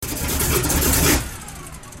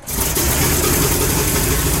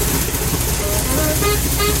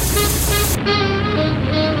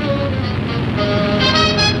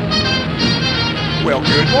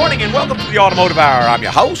morning and welcome to the Automotive Hour. I'm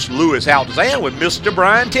your host, Louis Altazan, with Mr.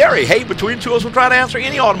 Brian Terry. Hey, between the two of us, we'll try to answer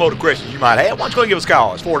any automotive questions you might have. Why don't you go and give us a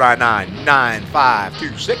call? It's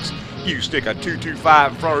 499-9526. You stick a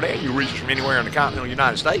 225 in front of there. You reach from anywhere in the continental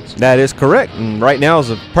United States. That is correct, and right now is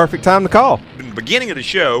the perfect time to call. In the beginning of the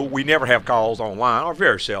show, we never have calls online, or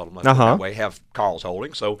very seldom, let's put it that way, have calls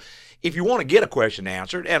holding. So if you want to get a question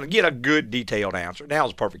answered and get a good detailed answer,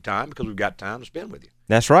 now's the perfect time because we've got time to spend with you.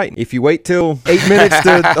 That's right. If you wait till 8 minutes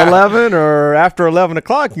to 11 or after 11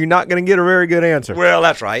 o'clock, you're not going to get a very good answer. Well,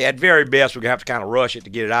 that's right. At very best, we're going to have to kind of rush it to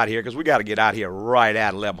get it out here because we got to get out here right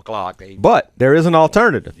at 11 o'clock. But there is an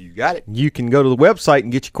alternative. You got it. You can go to the website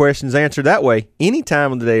and get your questions answered that way any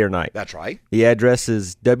time of the day or night. That's right. The address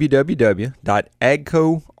is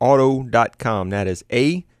www.agcoauto.com. That is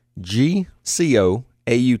AGCO.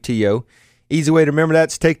 Easy way to remember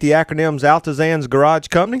that is take the acronyms Altazan's Garage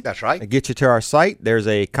Company. That's right. It gets you to our site. There's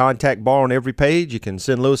a contact bar on every page. You can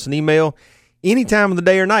send Louis an email any time of the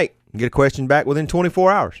day or night. Get a question back within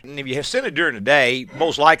 24 hours. And if you send it during the day,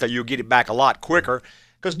 most likely you'll get it back a lot quicker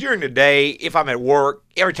because during the day, if I'm at work,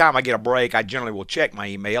 every time I get a break, I generally will check my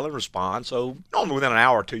email and respond. So normally within an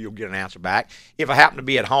hour or two, you'll get an answer back. If I happen to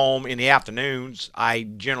be at home in the afternoons, I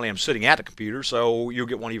generally am sitting at the computer, so you'll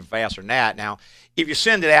get one even faster than that. Now, if you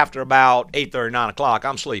send it after about 8:30, 9 o'clock,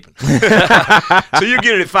 I'm sleeping. So you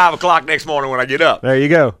get it at 5 o'clock next morning when I get up. There you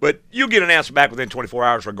go. But you'll get an answer back within 24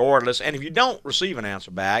 hours regardless. And if you don't receive an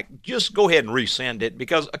answer back, just go ahead and resend it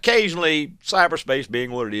because occasionally, cyberspace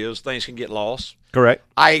being what it is, things can get lost. Correct.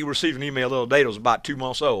 I received an email the other day that was about 2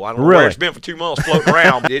 months old. I don't know Really? where it's been for 2 months floating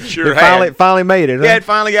around. It sure had. It finally made it, huh? Yeah, it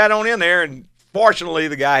finally got on in there, and fortunately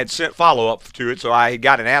the guy had sent follow-up to it, so I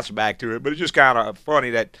got an answer back to it. But it's just kind of funny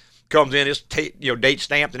that comes in, it's date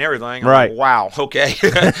stamped and everything. Right. Like, wow, okay.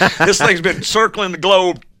 This thing's been circling the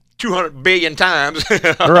globe 200 billion times.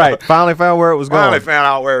 Right. Finally found where it was going. Finally found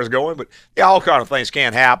out where it was going. But yeah, all kind of things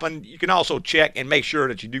can happen. You can also check and make sure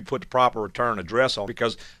that you do put the proper return address on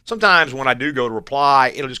because sometimes when I do go to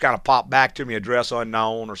reply, it'll just kind of pop back to me, address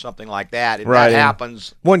unknown or something like that. And right. that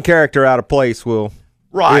happens. One character out of place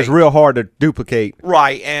is real hard to duplicate.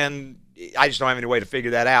 Right. And I just don't have any way to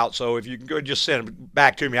figure that out. So if you can go just send it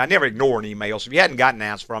back to me. I never ignore an email. So if you hadn't gotten an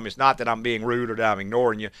answer from me, it's not that I'm being rude or that I'm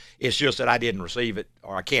ignoring you. It's just that I didn't receive it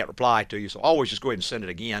or I can't reply to you. So always just go ahead and send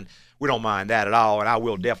it again. We don't mind that at all, and I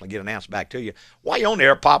will definitely get an answer back to you. While you're on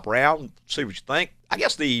there, pop around, see what you think. I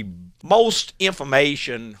guess the most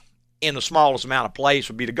information in the smallest amount of place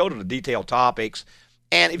would be to go to the detailed topics.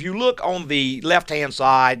 And if you look on the left-hand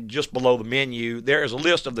side, just below the menu, there is a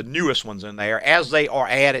list of the newest ones in there. As they are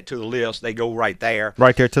added to the list, they go right there.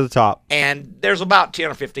 Right there to the top. And there's about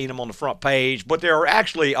 10 or 15 of them on the front page, but there are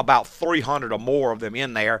actually about 300 or more of them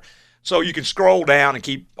in there. So you can scroll down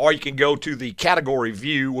and or you can go to the category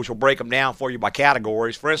view, which will break them down for you by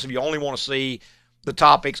categories. For instance, if you only want to see the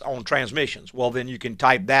topics on transmissions, well, then you can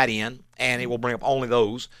type that in, and it will bring up only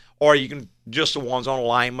those. Or you can just the ones on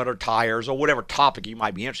alignment or tires or whatever topic you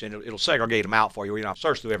might be interested in. It'll segregate them out for you. You know,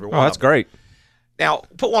 search through every one. Oh, that's great. Now,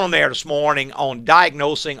 put one on there this morning on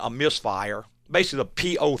diagnosing a misfire. Basically,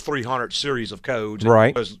 the PO300 series of codes.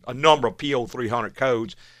 Right. There's a number of PO300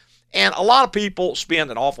 codes. And a lot of people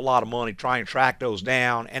spend an awful lot of money trying to track those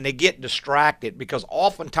down, and they get distracted because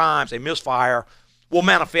oftentimes a misfire will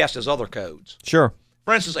manifest as other codes. Sure.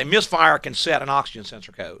 For instance, a misfire can set an oxygen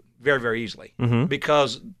sensor code very, very easily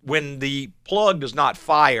because when the plug does not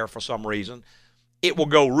fire for some reason, it will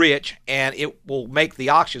go rich, and it will make the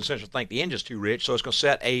oxygen sensor think the engine's too rich, so it's going to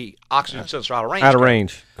set a oxygen sensor out of range. Out of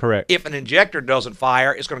range, correct. If an injector doesn't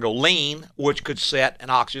fire, it's going to go lean, which could set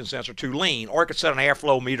an oxygen sensor too lean, or it could set an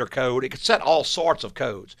airflow meter code. It could set all sorts of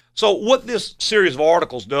codes. So what this series of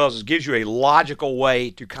articles does is gives you a logical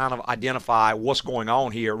way to kind of identify what's going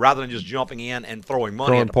on here rather than just jumping in and throwing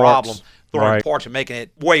money at the problem, throwing parts and making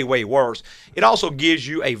it way, way worse. It also gives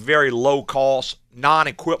you a very low-cost,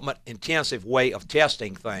 non-equipment intensive way of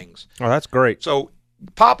testing things. Oh, that's great. So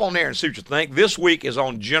pop on there and see what you think. This week is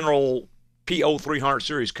on general PO300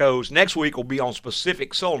 series codes. Next week will be on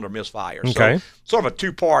specific cylinder misfires. Okay. So sort of a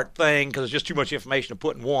two-part thing because it's just too much information to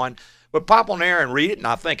put in one. But pop on there and read it, and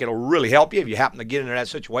I think it'll really help you if you happen to get into that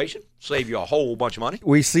situation. Save you a whole bunch of money.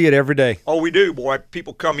 We see it every day. Oh, we do, boy.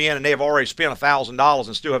 People come in and they've already spent $1,000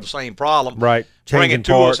 and still have the same problem. Right. Bring it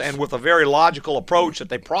to parts. us, and with a very logical approach that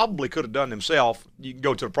they probably could have done themselves, you can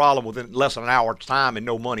go to the problem within less than an hour's time and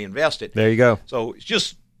no money invested. There you go. So it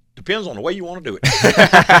just depends on the way you want to do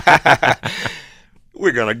it.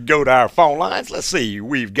 We're going to go to our phone lines. Let's see.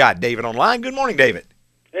 We've got David online. Good morning, David.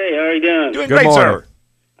 Hey, how are you doing? Doing Good great, morning. sir.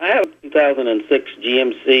 I have a 2006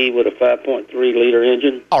 GMC with a 5.3-liter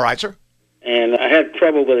engine, All right, sir. and I had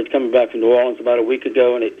trouble with it coming back from New Orleans about a week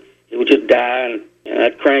ago, and it would just die, and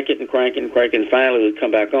I'd crank it and crank it and crank it, and finally it would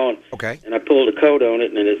come back on. Okay. And I pulled the code on it,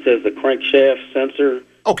 and it says the crankshaft sensor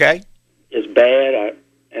Okay. is bad.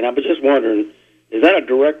 And I was just wondering, is that a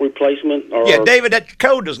direct replacement? Or Yeah, David, that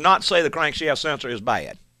code does not say the crankshaft sensor is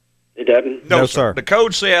bad. It doesn't? No, No, sir. sir. The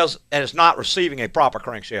code says that it's not receiving a proper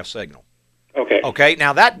crankshaft signal. Okay. Okay.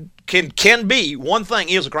 Now, that can be, one thing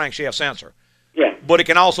is a crankshaft sensor, Yeah. but it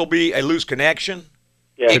can also be a loose connection.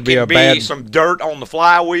 Yeah. It be can a be bad- some dirt on the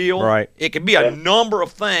flywheel. Right. It can be a number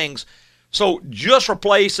of things. So just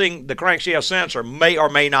replacing the crankshaft sensor may or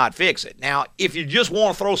may not fix it. Now, if you just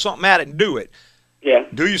want to throw something at it and do it, Yeah.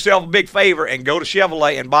 do yourself a big favor and go to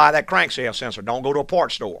Chevrolet and buy that crankshaft sensor. Don't go to a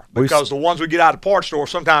parts store, because the ones we get out of the parts store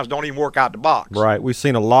sometimes don't even work out the box. Right. We've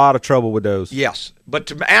seen a lot of trouble with those. Yes. But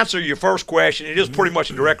to answer your first question, it is pretty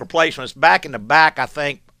much a direct replacement. It's back in the back, I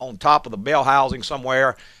think, on top of the bell housing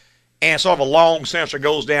somewhere. And sort of a long sensor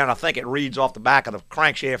goes down. I think it reads off the back of the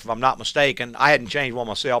crankshaft, if I'm not mistaken. I hadn't changed one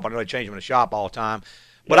myself. I know they change them in the shop all the time.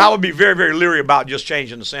 But I would be very, very leery about just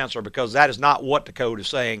changing the sensor, because that is not what the code is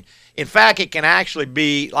saying. In fact, it can actually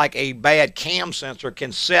be like a bad cam sensor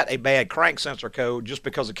can set a bad crank sensor code just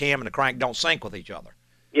because the cam and the crank don't sync with each other.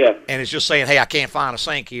 Yeah. And it's just saying, hey, I can't find a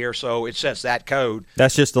sync here, so it sets that code.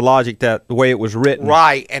 That's just the logic, that the way it was written.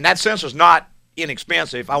 Right, and that sensor's not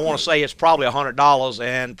inexpensive. I want to say it's probably $100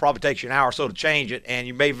 and probably takes you an hour or so to change it, and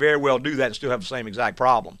you may very well do that and still have the same exact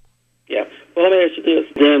problem. Yeah. Well, let me ask you this.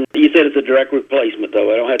 Then you said it's a direct replacement, though.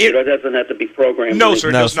 It doesn't have to be programmed. No, sir,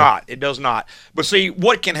 it No, does sir. not. It does not. But see,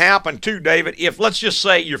 what can happen too, David, if let's just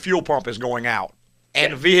say your fuel pump is going out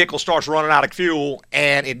and the vehicle starts running out of fuel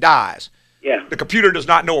and it dies. Yeah. The computer does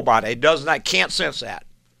not know about it. It does not, can't sense that.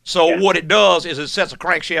 So what it does is it sets a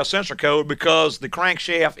crankshaft sensor code, because the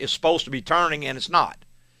crankshaft is supposed to be turning and it's not.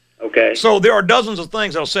 Okay. So there are dozens of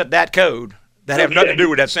things that'll set that code that have nothing to do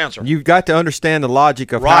with that sensor. You've got to understand the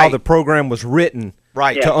logic of how Right. the program was written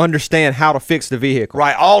Right. to understand how to fix the vehicle.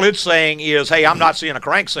 Right. All it's saying is, hey, I'm not seeing a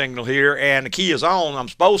crank signal here, and the key is on. I'm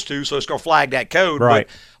supposed to, so it's going to flag that code. Right.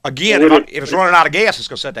 But again, if it's running out of gas, it's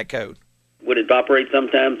going to set that code. Would it operate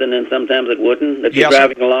sometimes and then sometimes it wouldn't? If you're Yes, sir.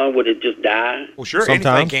 driving along, would it just die? Well, sure, Sometimes.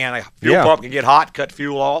 anything can. A fuel Yeah. pump can get hot, cut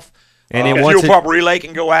fuel off. And then A once fuel pump relay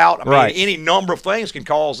can go out. I mean, Right. any number of things can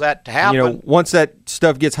cause that to happen. You know, once that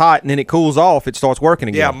stuff gets hot and then it cools off, it starts working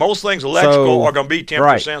again. yeah, most things electrical So, are going to be temperature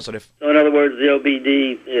right. sensitive. So in other words, the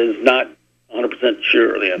OBD is not 100%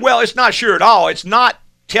 sure then. Well, it's not sure at all. It's not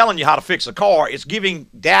telling you how to fix a car. It's giving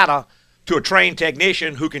data to a trained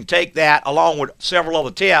technician who can take that along with several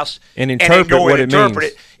other tests And then interpret go what and it interpret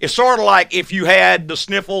means. it. It's sort of like if you had the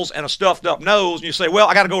sniffles and a stuffed up nose, and you say, "Well,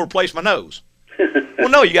 I got to go replace my nose." Well,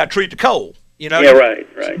 no, you got to treat the cold. You know. Yeah, right.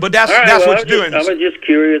 But that's All right, that's well, what you're doing. I was just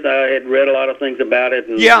curious. I had read a lot of things about it.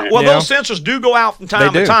 And, Yeah, well, Yeah. those sensors do go out from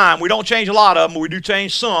time They to do. time. We don't change a lot of them, but we do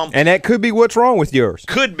change some. And that could be what's wrong with yours.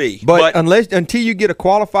 Could be, But until you get a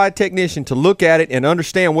qualified technician to look at it and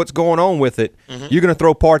understand what's going on with it, you're going to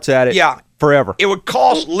throw parts at it Yeah. forever. it would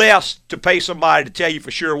cost less to pay somebody to tell you for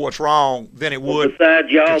sure what's wrong than it would. Besides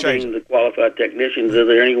y'all to change being the qualified technicians, is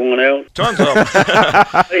there anyone else? Tons of them.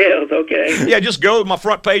 Yes, okay. Yeah, just go to my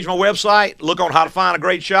front page of my website, look on how to find a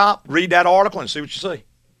great shop, read that article, and see what you see.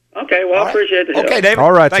 Okay, well, All I right. appreciate the help. Okay, David.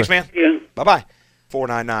 All right, Thanks, sir. man. Yeah. Bye-bye.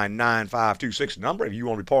 499-9526 number. If you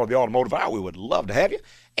want to be part of the automotive hour, we would love to have you.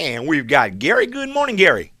 And we've got Gary. Good morning,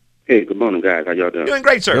 Gary. Hey, good morning, guys. How y'all doing? Doing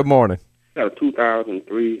great, sir. Good morning. Got a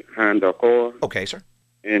 2003 Honda Accord, Okay, sir.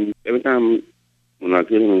 and every time when I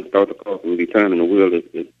get in and start the car and be turning the wheel,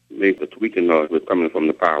 it makes a tweaking noise that's coming from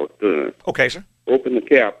the power steering. Okay, sir. Open the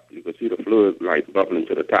cap, you can see the fluid like bubbling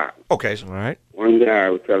to the top. Okay, sir. All right. One guy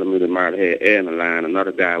was telling me they might have had air in the line.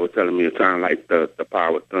 Another guy was telling me it sounded like the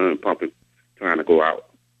power steering pump is trying to go out.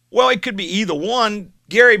 Well, it could be either one,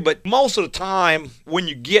 Gary, but most of the time when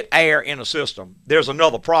you get air in a system, there's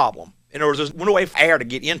another problem. In other words, there's no way for air to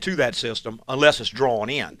get into that system unless it's drawn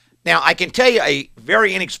in. Now, I can tell you a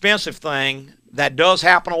very inexpensive thing that does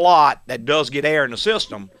happen a lot that does get air in the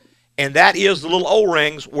system, and that is the little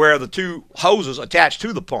O-rings where the two hoses attach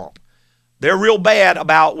to the pump. They're real bad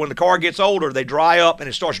about when the car gets older, they dry up and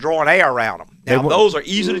it starts drawing air around them. Now, those are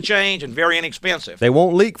easy to change and very inexpensive. They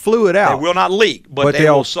won't leak fluid out. They will not leak, but they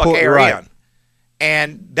they'll will suck pull- air right. in.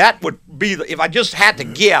 And that would be, if I just had to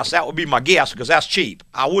guess, that would be my guess because that's cheap.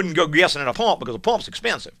 I wouldn't go guessing in a pump because a pump's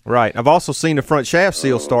expensive. Right. I've also seen the front shaft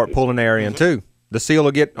seal start pulling air in, too. The seal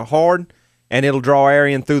will get hard, and it'll draw air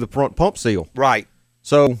in through the front pump seal. Right,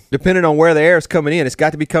 So, depending on where the air is coming in, it's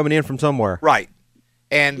got to be coming in from somewhere. right.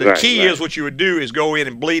 And the Right, key right. is what you would do is go in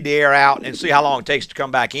and bleed the air out and see how long it takes to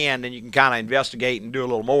come back in. Then you can kind of investigate and do a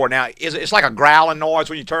little more. Now, it's like a growling noise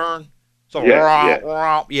when you turn. So,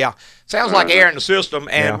 yeah. Sounds like air in the system.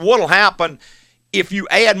 And what'll happen, if you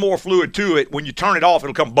add more fluid to it, when you turn it off,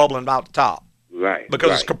 it'll come bubbling about the top. Right.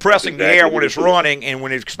 Because it's compressing the air when it's running, and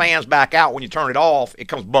when it expands back out when you turn it off, it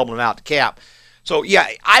comes bubbling out the cap. So, yeah,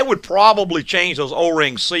 I would probably change those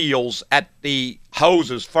O-ring seals at the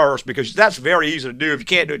hoses first, because that's very easy to do. If you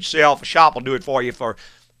can't do it yourself, a shop will do it for you for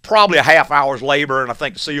probably a half hour's labor, and I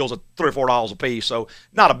think the seals are $3 or $4 a piece, so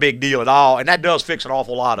not a big deal at all, and that does fix an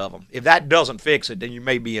awful lot of them. If that doesn't fix it, then you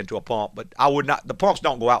may be into a pump, but I would not. The pumps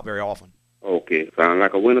don't go out very often. Okay, sound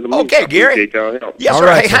like a win of the month. Okay, Gary. Y'all help. Yes, all sir.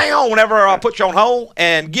 right, Hey, sir. hang on whenever I put you on hold,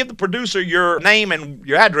 and give the producer your name and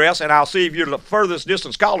your address, and I'll see if you're the furthest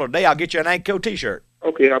distance caller today. I'll get you an AGCO T-shirt.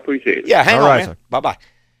 Okay, I appreciate it. Yeah, hang All on, right, man. sir. Bye-bye.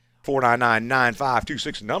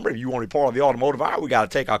 499-9526 number. If you want to be part of the automotive hour, we got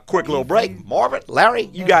to take a quick little break. Marvin, Larry,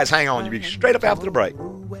 you guys hang on. You'll be straight up after the break.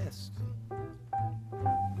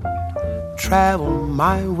 Travel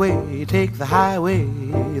my way, take the highway,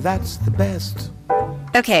 that's the best.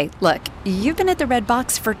 Okay, look, you've been at the Red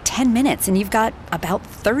Box for 10 minutes and you've got about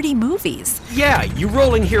 30 movies. Yeah, you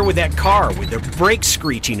roll in here with that car with the brakes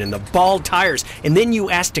screeching and the bald tires, and then you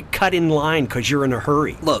ask to cut in line because you're in a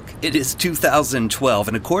hurry. Look, it is 2012,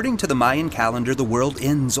 and according to the Mayan calendar, the world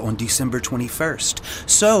ends on December 21st.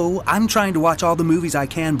 So, I'm trying to watch all the movies I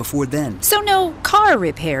can before then. So no car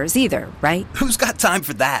repairs either, right? Who's got time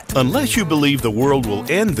for that? Unless you believe the world will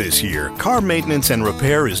end this year, car maintenance and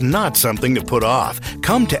repair is not something to put off.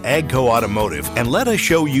 Come to AGCO Automotive and let us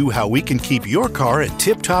show you how we can keep your car in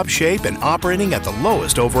tip-top shape and operating at the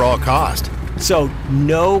lowest overall cost. So,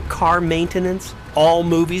 no car maintenance? All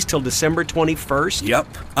movies till December 21st? Yep.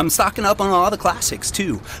 I'm stocking up on all the classics,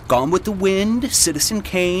 too. Gone with the Wind, Citizen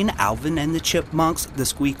Kane, Alvin and the Chipmunks, The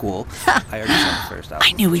Squeakquel. I already said the first album.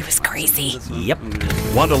 I knew he was crazy. Yep.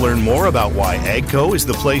 Want to learn more about why AGCO is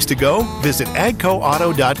the place to go? Visit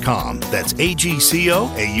agcoauto.com. That's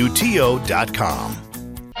AGCOAUTO.com.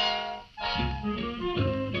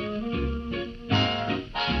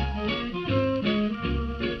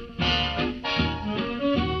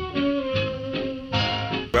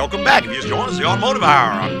 Welcome back. If you just joined us, the Automotive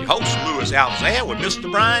Hour. I'm your host, Louis Altazan, with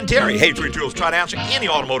Mr. Brian Terry. Hey, Tree Tools, try to answer any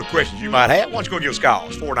automotive questions you might have. Why don't you go give us a call?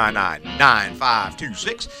 It's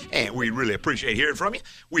 499-9526, and we really appreciate hearing from you.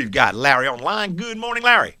 We've got Larry online. Good morning,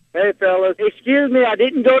 Larry. Hey, fellas. Excuse me, I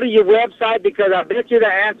didn't go to your website because I bet you the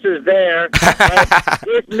answer's there.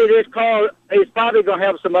 This call is probably going to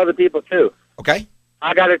help some other people, too. Okay.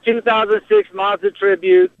 I got a 2006 Mazda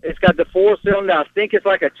Tribute. It's got the four-cylinder. I think it's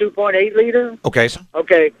like a 2.8 liter. Okay, sir.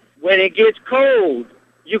 Okay. When it gets cold,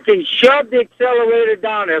 you can shove the accelerator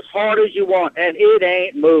down as hard as you want, and it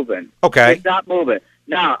ain't moving. Okay. It's not moving.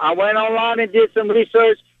 Now, I went online and did some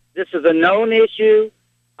research. This is a known issue.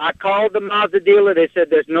 I called the Mazda dealer. They said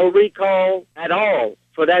there's no recall at all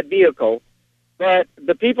for that vehicle. But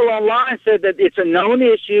the people online said that it's a known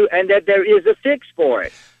issue and that there is a fix for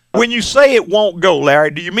it. When you say it won't go,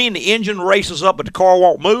 Larry, do you mean the engine races up but the car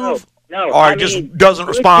won't move? No. Or it just doesn't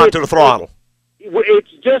respond to the throttle? It's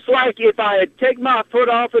just like if I take my foot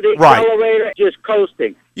off of the accelerator, just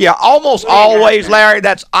coasting. Yeah, almost always, Larry,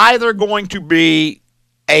 that's either going to be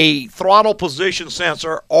a throttle position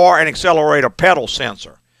sensor or an accelerator pedal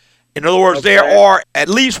sensor. In other words, there are at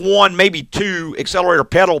least one, maybe two accelerator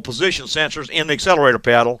pedal position sensors in the accelerator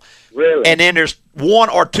pedal. Really? And then there's one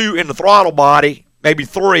or two in the throttle body, maybe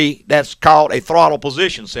three, that's called a throttle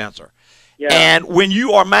position sensor. Yeah. And when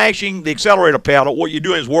you are mashing the accelerator pedal, what you're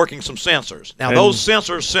doing is working some sensors. Now, those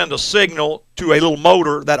sensors send a signal to a little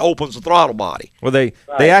motor that opens the throttle body. Well, they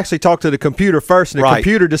actually talk to the computer first, and the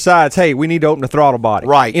computer decides, hey, we need to open the throttle body.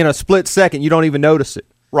 Right. In a split second, you don't even notice it.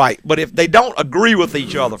 Right. But if they don't agree with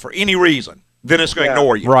each other for any reason, then it's going to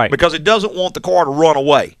ignore you. Right. Because it doesn't want the car to run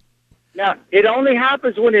away. Now, it only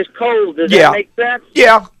happens when it's cold. Does that make sense?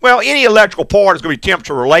 Yeah. Well, any electrical part is going to be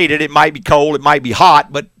temperature related. It might be cold, it might be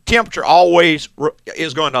hot, but temperature always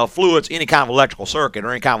is going to influence any kind of electrical circuit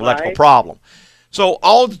or any kind of electrical problem. So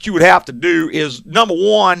all that you would have to do is, number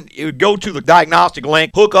one, you would go to the diagnostic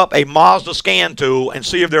link, hook up a Mazda scan tool, and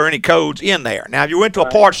see if there are any codes in there. Now, if you went to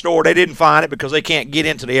a parts store, they didn't find it because they can't get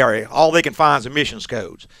into the area. All they can find is emissions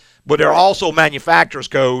codes. But there are also manufacturer's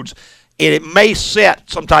codes, and it may set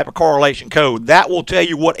some type of correlation code. That will tell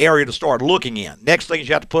you what area to start looking in. Next thing is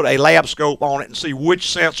you have to put a lab scope on it and see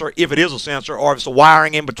which sensor, if it is a sensor, or if it's a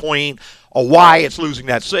wiring in between, or why it's losing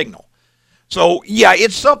that signal. So, yeah,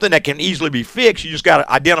 it's something that can easily be fixed. You just got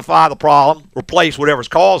to identify the problem, replace whatever's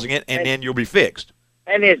causing it, and then you'll be fixed.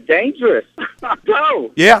 and it's dangerous.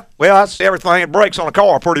 Go. Yeah, well, that's everything that breaks on a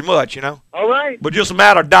car pretty much, you know. All right. But just a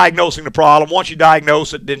matter of diagnosing the problem. Once you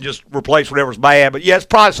diagnose it, then just replace whatever's bad. But, yeah, it's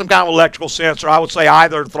probably some kind of electrical sensor. I would say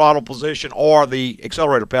either the throttle position or the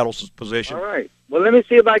accelerator pedal position. All right. Well, let me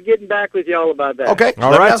see about getting back with y'all about that. Okay.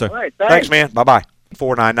 All right, sir. All right, Thanks, man. Bye-bye.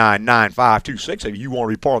 499-9526. If you want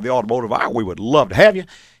to be part of the automotive hour, we would love to have you.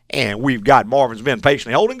 And we've got Marvin's been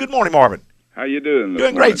patiently holding. Good morning, Marvin. How you doing?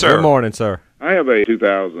 Doing great, sir. Good morning, sir. I have a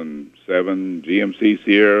 2007 GMC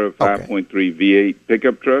Sierra 5.3 V8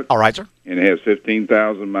 pickup truck. All right, sir. And it has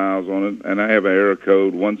 15,000 miles on it, and I have an error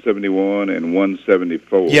code 171 and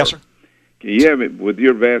 174. Yes, sir. Can you have it, with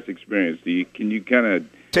your vast experience, can you kind of...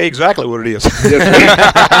 Tell you exactly what it is.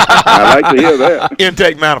 I'd like to hear that.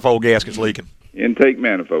 Intake manifold gasket's leaking. Intake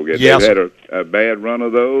manifold. Have Yes. you had a bad run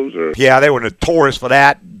of those? Or? Yeah, they were notorious for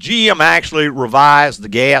that. GM actually revised the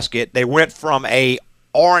gasket. They went from a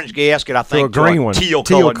orange gasket, I think, to a green one.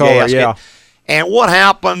 teal-colored color, gasket. yeah. And what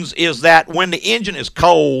happens is that when the engine is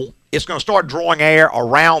cold, it's going to start drawing air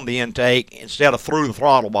around the intake instead of through the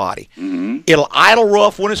throttle body. Mm-hmm. It'll idle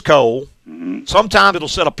rough when it's cold. Mm-hmm. Sometimes it'll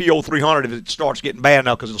set a PO300 if it starts getting bad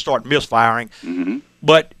enough because it'll start misfiring. Mm-hmm.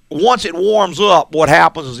 But once it warms up, what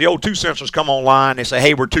happens is the O2 sensors come online. They say,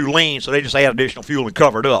 hey, we're too lean, so they just add additional fuel and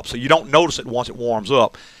cover it up. So you don't notice it once it warms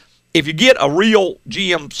up. If you get a real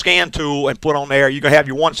GM scan tool and put on there, you're going to have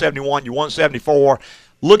your 171, your 174.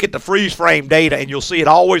 Look at the freeze frame data, and you'll see it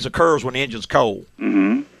always occurs when the engine's cold.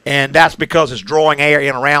 Mm-hmm. And that's because it's drawing air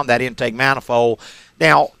in around that intake manifold.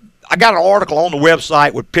 Now, I got an article on the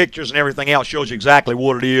website with pictures and everything else, shows you exactly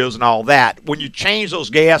what it is and all that. When you change those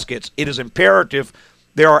gaskets, it is imperative.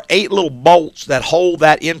 There are 8 little bolts that hold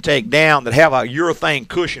that intake down that have a urethane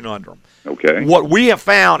cushion under them. Okay. What we have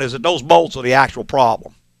found is that those bolts are the actual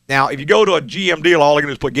problem. Now, if you go to a GM dealer, all they're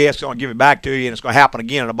going to do is put gaskets on and give it back to you, and it's going to happen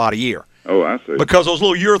again in about a year. Oh, I see. Because those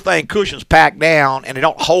little urethane cushions pack down, and they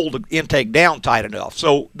don't hold the intake down tight enough.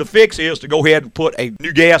 So the fix is to go ahead and put a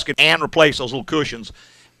new gasket and replace those little cushions,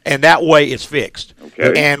 and that way it's fixed.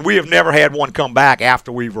 Okay. And we have never had one come back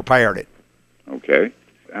after we've repaired it. Okay.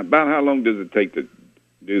 About how long does it take to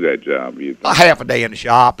do that job, you think? A half a day in the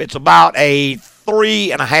shop. It's about a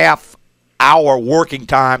 3.5-hour working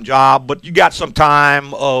time job, but you got some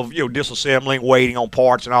time of disassembling, waiting on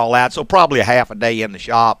parts and all that. So probably a half a day in the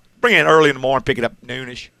shop. Bring it in early in the morning, pick it up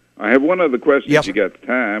noonish. I have one other question. Yes, if you got the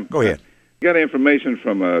time. Go ahead. You got information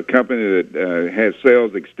from a company that has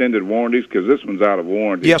sales extended warranties, because this one's out of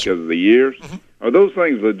warranty Yes, because of the years. Mm-hmm. Are those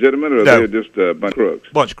things legitimate, or No. are they just a bunch of crooks?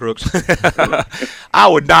 Bunch of crooks. I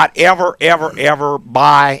would not ever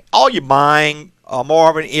buy. All you're buying,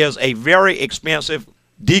 Marvin, is a very expensive,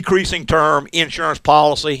 decreasing term insurance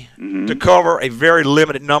policy to cover a very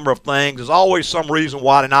limited number of things. There's always some reason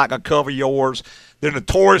why they're not going to cover yours. They're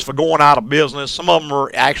notorious for going out of business. Some of them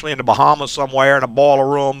are actually in the Bahamas somewhere in a boiler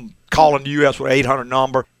room, calling the U.S. with an 800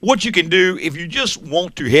 number. What you can do, if you just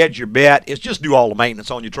want to hedge your bet, is just do all the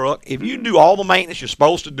maintenance on your truck. If you do all the maintenance you're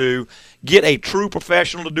supposed to do, get a true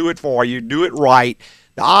professional to do it for you, do it right,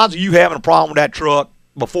 the odds of you having a problem with that truck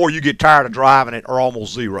before you get tired of driving it are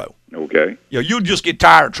almost zero. Okay. You'll just get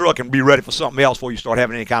tired of truck and be ready for something else before you start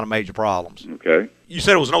having any kind of major problems. Okay. You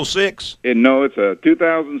said it was an 06? No, it's a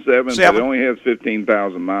 2007, but it only has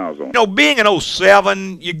 15,000 miles on it. Being an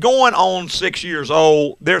 07, you're going on 6 years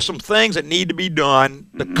old. There's some things that need to be done.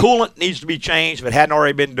 The coolant needs to be changed if it hadn't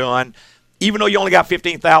already been done. Even though you only got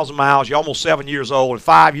 15,000 miles, you're almost 7 years old, and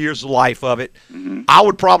 5 years is the life of it. I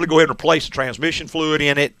would probably go ahead and replace the transmission fluid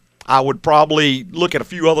in it. I would probably look at a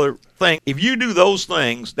few other things. If you do those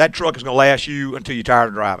things, that truck is going to last you until you're tired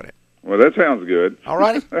of driving it. Well, that sounds good. All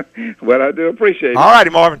righty. Well, I do appreciate it. All righty,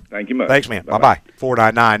 Marvin. Thank you much. Thanks, man. Bye-bye.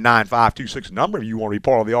 499-9526 number. If you want to be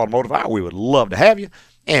part of the automotive hour, we would love to have you.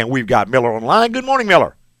 And we've got Miller on the line. Good morning,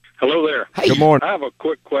 Miller. Hello there. Hey. Good morning. I have a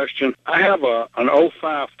quick question. I have an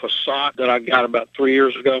 05 Passat that I got about 3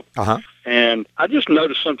 years ago. Uh-huh. And I just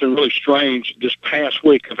noticed something really strange this past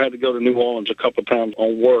week. I've had to go to New Orleans a couple of times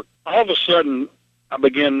on work. All of a sudden, I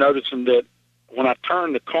began noticing that when I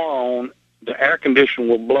turn the car on, the air conditioner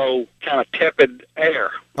will blow kind of tepid air.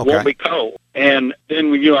 Okay. Won't be cold. And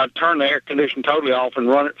then I turn the air conditioner totally off and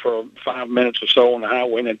run it for 5 minutes or so on the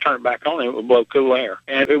highway, and then turn it back on, and it would blow cool air.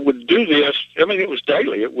 And it would do this. I mean, it was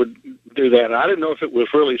daily. It would do that. And I didn't know if it was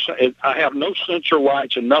really. I have no sensor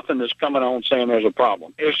lights and nothing that's coming on saying there's a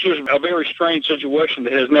problem. It's just a very strange situation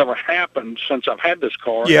that has never happened since I've had this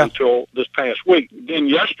car until this past week. Then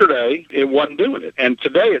yesterday, it wasn't doing it. And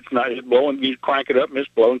today, it's not. It's blowing. You crank it up, and it's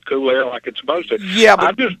blowing cool air like it's supposed to. Yeah,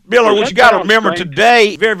 but Miller, what you got to remember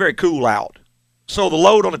today, very, very cool out. So the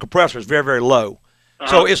load on the compressor is very, very low.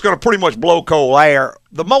 So it's going to pretty much blow cold air.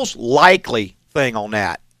 The most likely thing on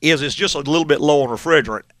that is it's just a little bit low on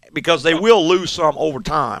refrigerant because they will lose some over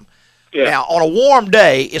time. Yeah. Now, on a warm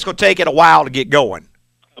day, it's going to take it a while to get going.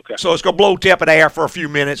 Okay. So it's going to blow tepid air for a few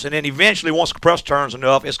minutes, and then eventually, once the compressor turns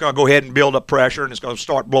enough, it's going to go ahead and build up pressure, and it's going to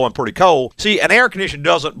start blowing pretty cold. See, an air conditioner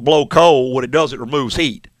doesn't blow cold. What it does, it removes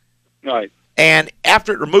heat. Right. And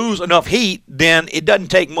after it removes enough heat, then it doesn't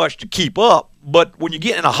take much to keep up. But when you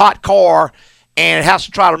get in a hot car and it has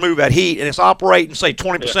to try to remove that heat, and it's operating, say,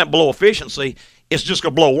 20% below efficiency, it's just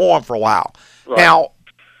going to blow warm for a while. Right. Now,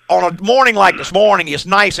 on a morning like this morning, it's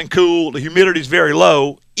nice and cool. The humidity is very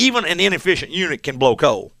low. Even an inefficient unit can blow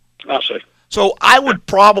cold. I see. So I would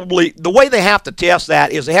probably, the way they have to test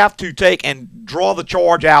that is they have to take and draw the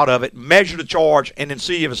charge out of it, measure the charge, and then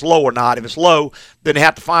see if it's low or not. If it's low, then they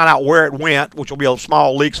have to find out where it went, which will be a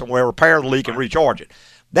small leak somewhere, repair the leak, and recharge it.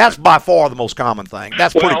 That's by far the most common thing.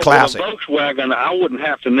 That's pretty classic. With a Volkswagen, I wouldn't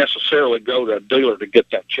have to necessarily go to a dealer to get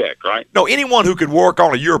that checked, right? No, anyone who could work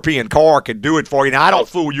on a European car could do it for you. Now, I don't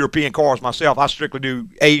fool with European cars myself. I strictly do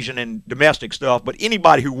Asian and domestic stuff. But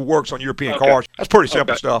anybody who works on European cars, that's pretty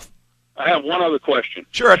simple stuff. I have one other question.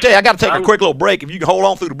 Sure, I tell you, I got to take a quick little break. If you can hold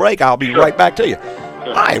on through the break, I'll be right back to you.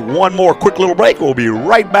 All right, one more quick little break. We'll be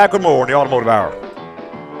right back with more in the Automotive Hour.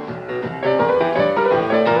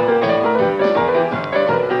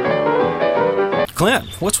 Clint,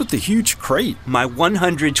 what's with the huge crate? My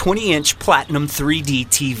 120-inch Platinum 3D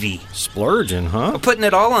TV. Splurging, huh? I'm putting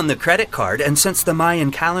it all on the credit card, and since the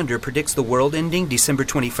Mayan calendar predicts the world ending December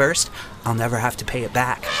 21st, I'll never have to pay it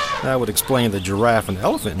back. That would explain the giraffe and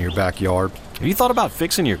elephant in your backyard. Have you thought about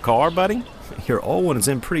fixing your car, buddy? Your old one is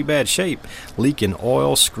in pretty bad shape. Leaking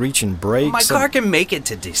oil, screeching brakes. My car can make it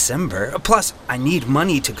to December. Plus, I need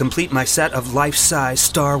money to complete my set of life-size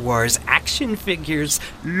Star Wars action figures.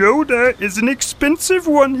 Yoda is an expensive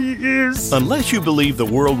one, he is. Unless you believe the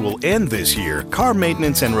world will end this year, car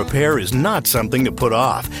maintenance and repair is not something to put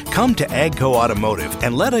off. Come to AGCO Automotive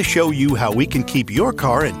and let us show you how we can keep your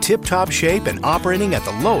car in tip-top shape and operating at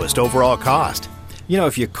the lowest overall cost. You know,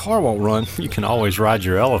 if your car won't run, you can always ride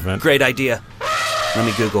your elephant. Great idea. Let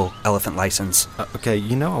me Google elephant license. Okay,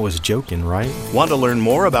 you know I was joking, right? Want to learn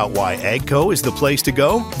more about why AGCO is the place to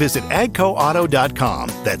go? Visit agcoauto.com.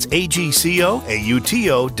 That's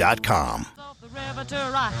AGCOAUTO.com.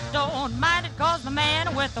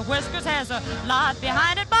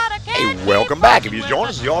 Hey, welcome back. If you join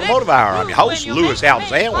us, the Automotive Hour. I'm your host, Louis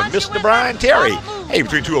Altazan, with Mr. Brian Terry. Hey,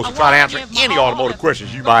 between two of us, we'll try to answer any automotive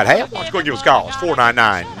questions you might have. Why don't you go and give us a call? It's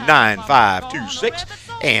 499-9526,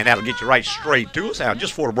 and that'll get you right straight to us. Now,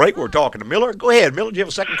 just before the break, we're talking to Miller. Go ahead, Miller. Do you have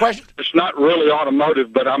a second question? It's not really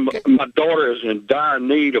automotive, but my daughter is in dire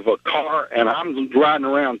need of a car, and I'm riding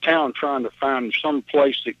around town trying to find some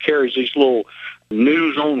place that carries these little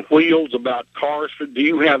news on wheels about cars. Do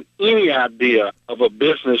you have any idea of a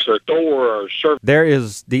business or store or service? There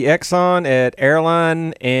is the Exxon at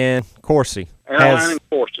Airline and Corsi. Airline and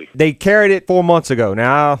Corsi. They carried it 4 months ago.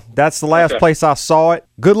 Now, that's the last place I saw it.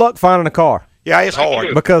 Good luck finding a car. Yeah, it's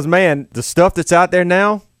hard. Because, man, the stuff that's out there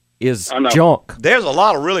now is junk. There's a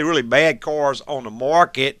lot of really, really bad cars on the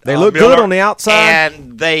market. They look good on the outside.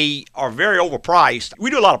 And they are very overpriced. We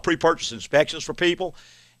do a lot of pre-purchase inspections for people.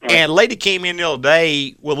 And a lady came in the other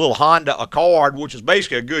day with a little Honda Accord, which is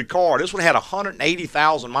basically a good car. This one had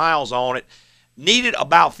 180,000 miles on it, needed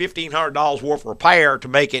about $1,500 worth of repair to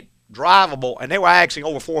make it drivable, and they were asking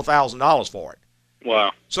over $4,000 for it.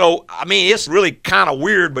 Wow. So, I mean, it's really kind of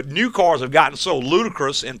weird, but new cars have gotten so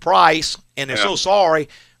ludicrous in price, and they're so sorry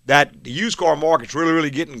that the used car market's really, really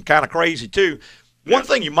getting kind of crazy, too. One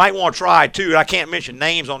thing you might want to try, too, I can't mention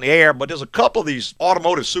names on the air, but there's a couple of these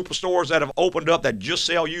automotive superstores that have opened up that just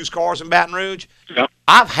sell used cars in Baton Rouge. Yeah.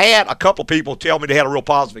 I've had a couple of people tell me they had a real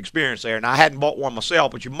positive experience there, and I hadn't bought one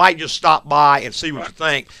myself, but you might just stop by and see what you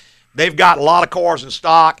think. They've got a lot of cars in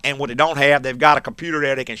stock, and what they don't have, they've got a computer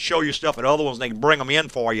there. They can show you stuff at other ones, and they can bring them in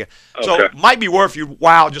for you. Okay. So it might be worth your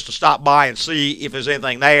while just to stop by and see if there's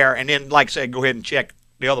anything there, and then, like I said, go ahead and check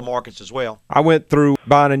the other markets as well. I went through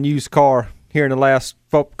buying a used car here in the last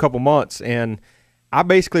couple months, and I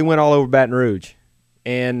basically went all over Baton Rouge.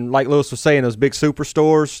 And like Louis was saying, those big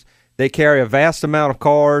superstores, they carry a vast amount of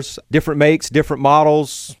cars, different makes, different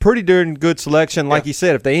models, pretty darn good selection. Like you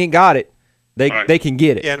said, if they ain't got it, they can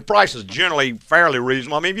get it. Yeah, and the price is generally fairly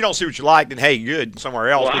reasonable. I mean, if you don't see what you like, then hey, good,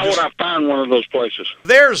 somewhere else. Well, how would I find one of those places?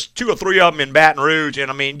 There's 2 or 3 of them in Baton Rouge,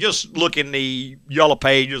 and I mean, just look in the Yellow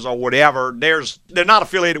Pages or whatever. They're not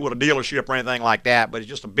affiliated with a dealership or anything like that, but it's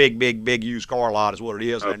just a big used car lot is what it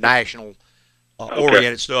is. They're national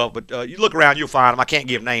oriented stuff. But you look around, you'll find them. I can't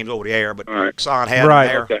give names over the air, but Exxon had them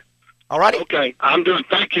there. Okay. All righty. Okay. I'm doing.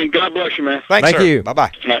 Thank you. God bless you, man. Thanks, Thank sir. you.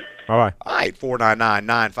 Bye-bye. Right. Bye-bye. All right,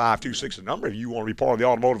 499-9526 is the number. If you want to be part of the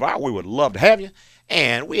automotive hour, we would love to have you.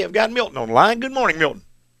 And we have got Milton on the line. Good morning, Milton.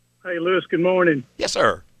 Hey, Lewis, good morning. Yes,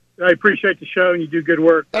 sir. I appreciate the show, and you do good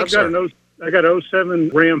work. Thanks, I got an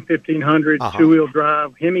 07 Ram 1500 two-wheel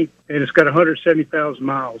drive Hemi, and it's got 170,000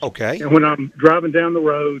 miles. Okay. And when I'm driving down the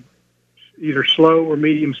road, either slow or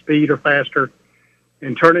medium speed or faster,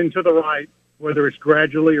 and turning to the right, whether it's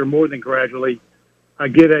gradually or more than gradually, I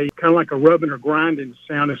get a kind of like a rubbing or grinding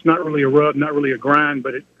sound. It's not really a rub, not really a grind,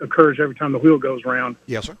 but it occurs every time the wheel goes around.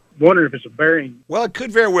 Yes, sir. Wondering if it's a bearing. Well, it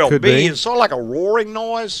could very well Could be. be. It's sort of like a roaring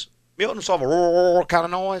noise. Milton, sort of a roar kind of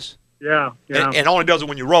noise. Yeah. And only does it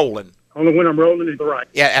when you're rolling. Only when I'm rolling to the right.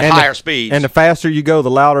 Yeah, at higher speeds. And the faster you go, the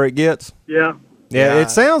louder it gets. Yeah. Yeah, it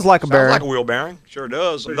sounds like a bearing. Sounds like a wheel bearing. Sure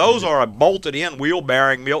does. And those are a bolted-in wheel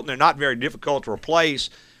bearing, Milton. They're not very difficult to replace.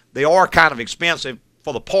 They are kind of expensive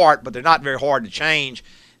for the part, but they're not very hard to change.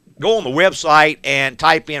 Go on the website and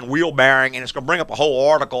type in wheel bearing, and it's going to bring up a whole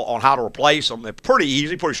article on how to replace them. They're pretty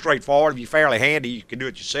easy, pretty straightforward. If you're fairly handy, you can do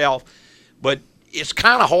it yourself. But it's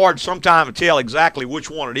kind of hard sometimes to tell exactly which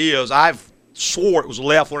one it is. I've swore it was the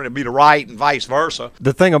left one and it'd be the right and vice versa.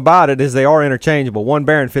 The thing about it is they are interchangeable. One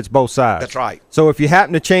bearing fits both sides. That's right. So if you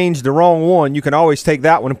happen to change the wrong one, you can always take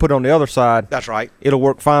that one and put it on the other side. That's right. It'll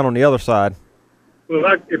work fine on the other side. Well,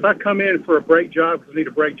 if I come in for a brake job, because I need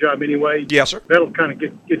a brake job anyway, yes, sir, that'll kind of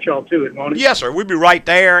get y'all to it, won't it? Yes, sir. We'd be right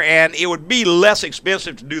there, and it would be less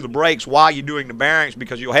expensive to do the brakes while you're doing the bearings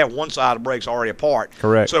because you'll have one side of the brakes already apart.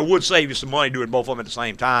 Correct. So it would save you some money doing both of them at the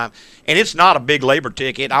same time. And it's not a big labor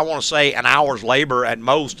ticket. I want to say an hour's labor at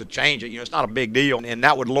most to change it. It's not a big deal, and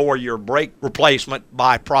that would lower your brake replacement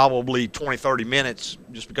by probably 20, 30 minutes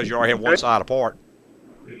just because you already have one side apart.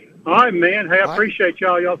 All right, man. Hey, I appreciate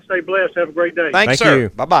y'all. Y'all stay blessed. Have a great day. Thanks, sir.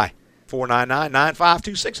 Bye-bye.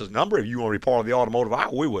 499-9526 is the number. If you want to be part of the automotive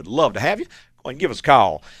hour, we would love to have you. Go ahead and give us a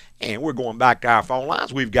call. And we're going back to our phone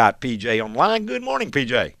lines. We've got PJ on the line. Good morning,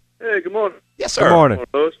 PJ. Hey, good morning. Yes, sir. Good morning.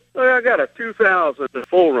 Hey, I got a 2000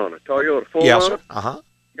 4Runner, Toyota 4Runner. Yes, sir. Uh-huh.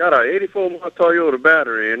 Got a 84-month Toyota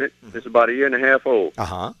battery in it. It's about a year and a half old.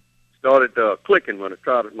 Uh-huh. Started clicking when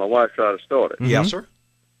my wife tried to start it. Mm-hmm. Yes, sir.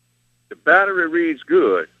 The battery reads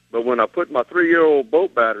good, but when I put my 3-year-old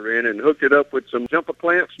boat battery in and hooked it up with some jumper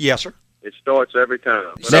clamps, yes, sir, it starts every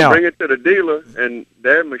time. But Now, I bring it to the dealer, and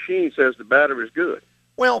their machine says the battery is good.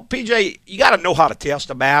 Well, PJ, you got to know how to test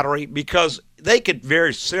a battery because they could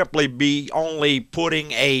very simply be only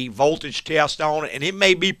putting a voltage test on it, and it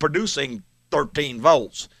may be producing 13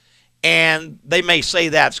 volts. And they may say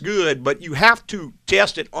that's good, but you have to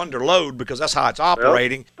test it under load because that's how it's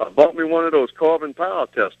operating. Well, I bought me one of those carbon power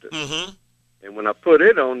testers. Mm-hmm. And when I put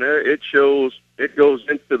it on there, it shows it goes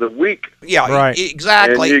into the week. Yeah, right.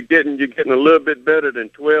 Exactly. And you're getting a little bit better than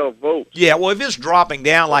 12 volts. Yeah, well, if it's dropping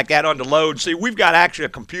down like that under load, see, we've got actually a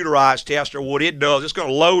computerized tester. What it does, it's going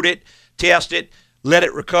to load it, test it, let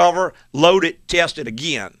it recover, load it, test it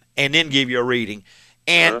again, and then give you a reading.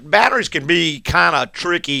 And batteries can be kind of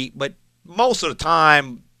tricky, but most of the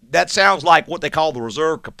time, that sounds like what they call the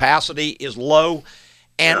reserve capacity is low.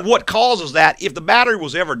 And what causes that, if the battery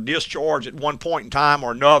was ever discharged at one point in time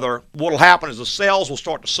or another, what will happen is the cells will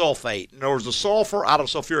start to sulfate. In other words, the sulfur out of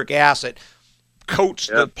sulfuric acid coats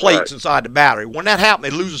the plates inside the battery. When that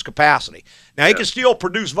happens, it loses capacity. Now, it can still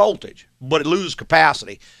produce voltage, but it loses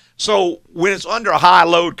capacity. So when it's under a high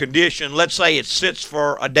load condition, let's say it sits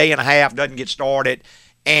for a day and a half, doesn't get started,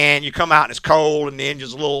 and you come out and it's cold and the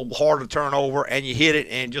engine's a little harder to turn over, and you hit it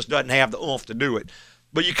and it just doesn't have the oomph to do it.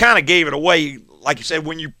 But you kind of gave it away. Like you said,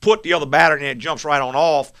 when you put the other battery in, it jumps right on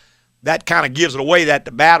off. That kind of gives it away that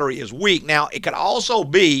the battery is weak. Now, it could also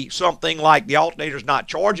be something like the alternator's not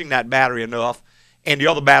charging that battery enough and the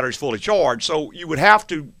other battery's fully charged. So you would have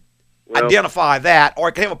to identify that, or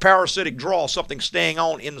it could have a parasitic draw, something staying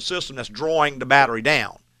on in the system that's drawing the battery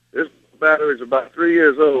down. This battery is about 3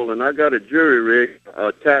 years old, and I got a jury rig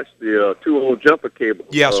attached the two old jumper cables.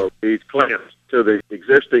 Yes, sir. These clamps to the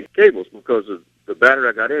existing cables because of the battery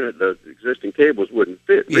I got in it, the existing cables wouldn't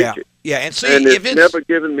fit. Reach it. Yeah, and see, and if it's never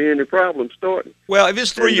given me any problem starting. Well, if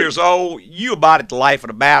it's 3 years old, you about at the life of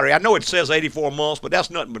the battery. I know it says 84 months, but that's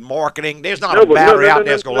nothing but marketing. There's not a battery out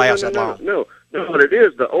there that's going to last that long. No, but it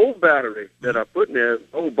is the old battery that I put in there,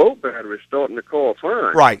 old boat battery, starting to call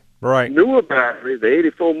fine. Right. Newer battery, the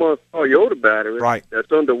 84-month Toyota battery,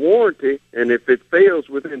 that's under warranty, and if it fails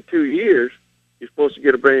within 2 years, you're supposed to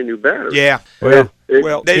get a brand new battery. Yeah. Well, they're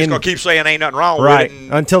just going to keep saying ain't nothing wrong with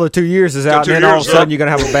it. Until the 2 years is out, and then all of a sudden you're going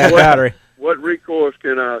to have a bad battery. What recourse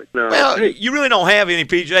can I... Well, you really don't have any,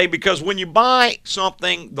 PJ, because when you buy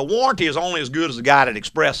something, the warranty is only as good as the guy that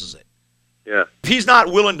expresses it. Yeah. If he's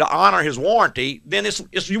not willing to honor his warranty, then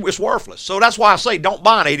it's worthless. So that's why I say don't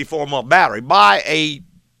buy an 84-month battery. Buy a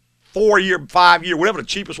 4-year, 5-year, whatever the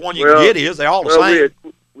cheapest one you can get is. They're all the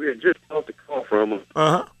same. We had just bought the car from them,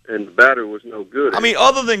 Uh-huh. and the battery was no good. I mean,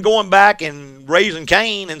 other than going back and raising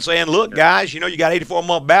Cain and saying, look, guys, you know, you got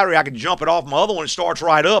 84-month battery. I can jump it off my other one. It starts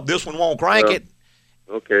right up. This one won't crank it.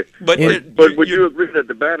 Okay. But would you agree that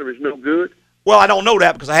the battery's no good? Well, I don't know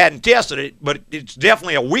that because I hadn't tested it, but it's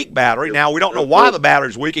definitely a weak battery. Now, we don't know why the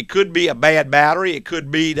battery's weak. It could be a bad battery. It could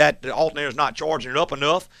be that the alternator's not charging it up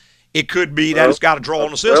enough. It could be that it's got a draw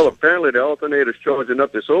on the system. Well, apparently the alternator's charging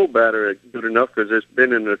up this old battery good enough because it's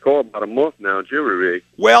been in the car about a month now, jury rig.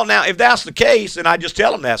 Well, now, if that's the case, then I just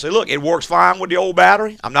tell them that. Say, look, it works fine with the old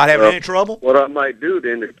battery. I'm not having any trouble. What I might do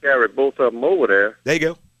then is carry both of them over there. There you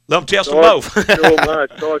go. Let them test them both. Show them how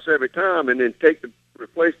it starts every time, and then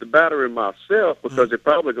replace the battery myself because they're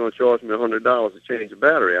probably going to charge me $100 to change the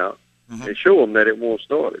battery out, and show them that it won't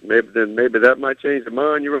start it. Maybe that might change their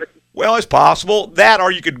mind. You reckon? Well, it's possible. That,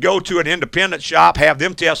 or you could go to an independent shop, have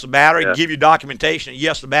them test the battery, and give you documentation that,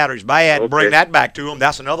 yes, the battery's bad, and bring that back to them.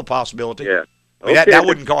 That's another possibility. Yeah. I mean, that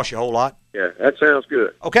wouldn't cost you a whole lot. Yeah, that sounds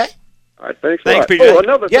good. Okay. All right, thanks Thanks, a lot. PJ. Oh,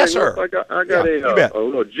 another thing. Yes, sir. I got a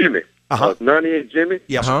little Jimmy, 98 Jimmy.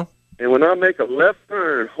 Yes, sir. And when I make a left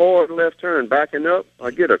turn, hard left turn, backing up,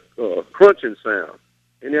 I get a crunching sound.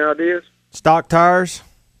 Any ideas? Stock tires?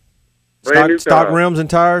 Brand new Stock tires. rims and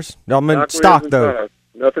tires? I mean, stock rims and though. tires.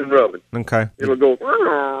 Nothing rubbing. Okay. It'll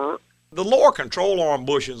go. The lower control arm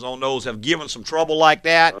bushings on those have given some trouble like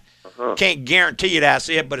that. Can't guarantee you that's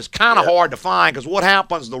it, but it's kind of hard to find because what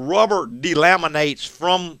happens, the rubber delaminates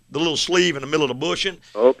from the little sleeve in the middle of the bushing.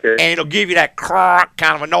 Okay. And it'll give you that crack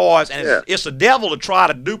kind of a noise. And it's the devil to try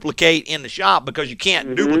to duplicate in the shop because you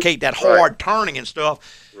can't duplicate that hard turning and stuff.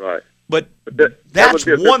 Right. But that that's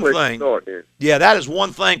would be a one good place to thing. start, then. Yeah, that is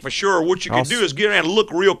one thing for sure. What you can do is get in and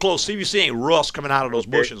look real close, see if you see any rust coming out of those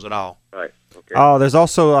bushings at all. Right. Okay. Oh, there's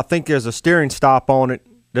also, I think there's a steering stop on it.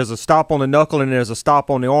 There's a stop on the knuckle and there's a stop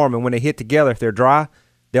on the arm, and when they hit together, if they're dry,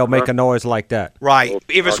 they'll make a noise like that. Right.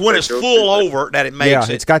 If it's when it's full over that it makes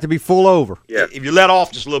it. It's got to be full over. Yeah. If you let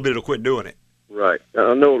off just a little bit, it'll quit doing it. Right.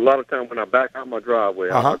 I know a lot of times when I back out my driveway,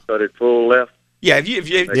 I cut it full left. Yeah, if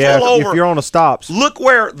you pull over, if you're on the stops, look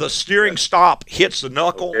where the steering stop hits the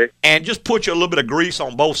knuckle, and just put you a little bit of grease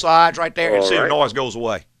on both sides right there, and see if the noise goes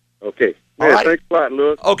away. Okay. All Man, right. thanks a lot,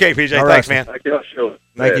 Lewis. Okay, PJ. All Thanks, right. man. Thank you. Sure.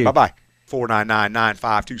 Thank you. Bye-bye.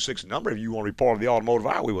 499-9526 number. If you want to be part of the automotive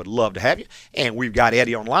hour, we would love to have you. And we've got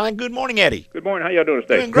Eddie online. Good morning, Eddie. Good morning. How y'all doing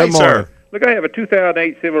today? Doing great, sir. Look, I have a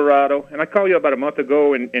 2008 Silverado, and I called you about a month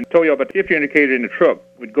ago and told you about the shift indicator in the truck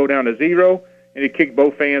would go down to 0, and it kicked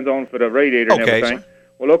both fans on for the radiator and everything. Sir.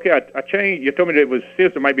 Well, okay, I changed. You told me that it was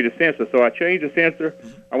sensor, might be the sensor, so I changed the sensor.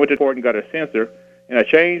 I went to the port and got a sensor, and I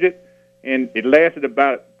changed it, and it lasted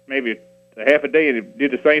about maybe a half a day, and it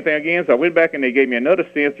did the same thing again. So I went back and they gave me another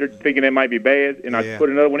sensor, thinking it might be bad, and I put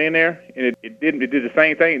another one in there, and it didn't. It did the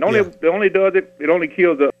same thing. It only does it. It only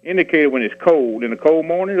kills the indicator when it's cold in a cold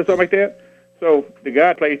morning or something like that. So the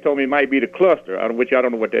guy place told me it might be the cluster, which I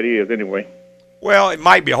don't know what that is anyway. Well, it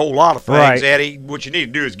might be a whole lot of things, Right. Eddie. What you need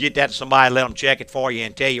to do is get that to somebody, let them check it for you,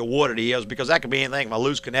 and tell you what it is, because that could be anything from a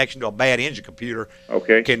loose connection to a bad engine computer.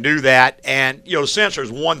 Okay. Can do that. And, the sensor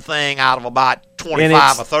is one thing out of about and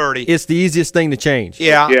 25 or 30. It's the easiest thing to change.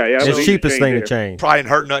 Yeah. It's the cheapest thing to change. Probably didn't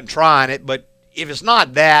hurt nothing trying it, but if it's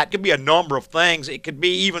not that, it could be a number of things. It could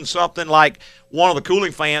be even something like one of the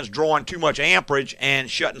cooling fans drawing too much amperage and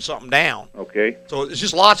shutting something down. Okay. So it's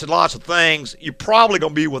just lots and lots of things. You're probably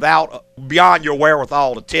going to be beyond your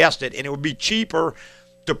wherewithal to test it, and it would be cheaper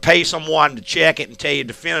to pay someone to check it and tell you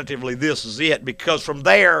definitively this is it, because from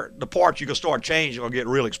there, the parts you can start changing will get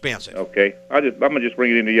real expensive. Okay. I'm gonna just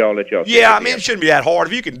bring it into y'all, let y'all. Yeah, I mean, it shouldn't be that hard.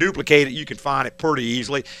 If you can duplicate it, you can find it pretty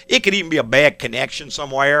easily. It could even be a bad connection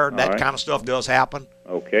somewhere. That kind of stuff does happen.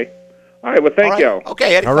 Okay. All right, well, thank y'all.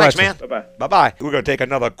 Okay, Eddie, All thanks, right, man. Bye-bye. Bye-bye. We're going to take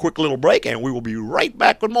another quick little break, and we will be right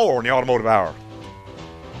back with more on the Automotive Hour.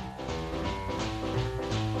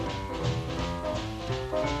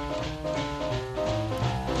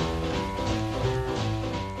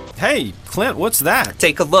 Hey, Clint, what's that?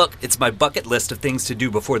 Take a look. It's my bucket list of things to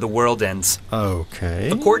do before the world ends.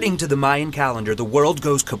 Okay. According to the Mayan calendar, the world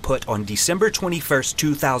goes kaput on December 21st,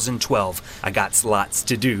 2012. I got lots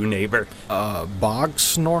to do, neighbor. Bog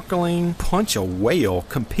snorkeling, punch a whale,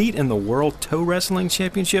 compete in the World Tow Wrestling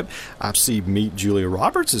Championship. I see Meet Julia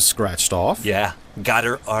Roberts is scratched off. Yeah, got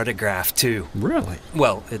her autograph, too. Really?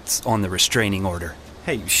 Well, it's on the restraining order.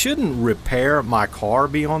 Hey, shouldn't repair my car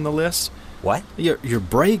be on the list? What? Your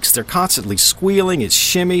brakes, they're constantly squealing, it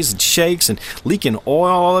shimmies and shakes and leaking oil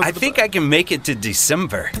all over. I think I can make it to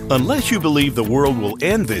December. Unless you believe the world will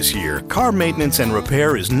end this year, car maintenance and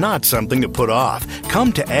repair is not something to put off.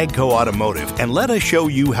 Come to AGCO Automotive and let us show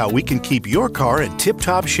you how we can keep your car in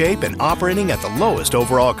tip-top shape and operating at the lowest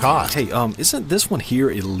overall cost. Hey, isn't this one here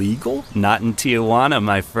illegal? Not in Tijuana,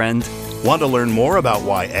 my friend. Want to learn more about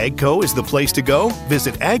why AGCO is the place to go?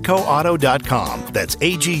 Visit agcoauto.com. That's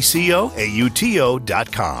AGCOAUTO.com.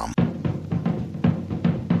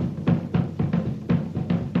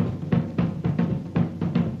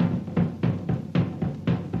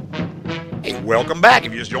 Welcome back.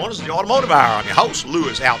 If you just joined us, it's the Automotive Hour. I'm your host,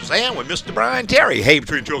 Louis Altazan, with Mr. Brian Terry. Hey,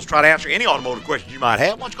 between two of us, try to answer any automotive questions you might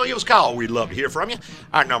have. Why don't you go give us a call? We'd love to hear from you.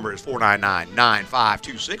 Our number is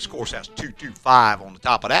 499-9526. Of course, that's 225 on the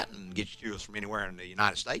top of that, and get you to us from anywhere in the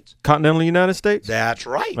United States. Continental United States? That's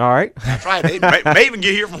right. All right. That's right. They may even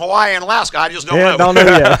get here from Hawaii and Alaska. I just don't know. Don't know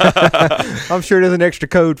yet. I'm sure there's an extra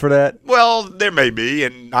code for that. Well, there may be,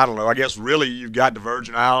 and I don't know. I guess really you've got the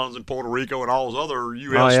Virgin Islands and Puerto Rico and all those other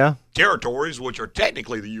U.S. territories, which are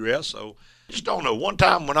technically the U.S., so just don't know. One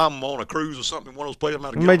time when I'm on a cruise or something, one of those places, I'm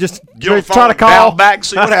going to get on the phone try to call and back and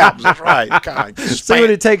see what happens. That's right. Kind of see what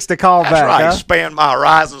it takes to call back. That's right. Huh? Expand my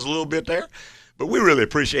horizons a little bit there. But we really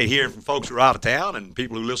appreciate hearing from folks who are out of town and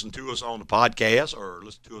people who listen to us on the podcast or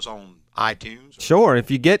listen to us on iTunes. Sure. If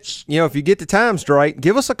you get the times right,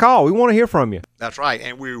 give us a call. We want to hear from you. That's right.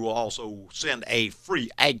 And we will also send a free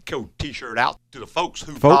AGCO T-shirt out to the folks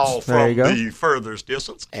who call from the furthest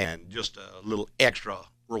distance, and just a little extra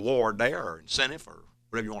reward there, or incentive, or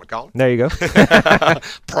whatever you want to call it. There you go.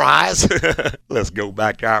 Prize. Let's go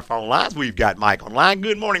back to our phone lines. We've got Mike on line.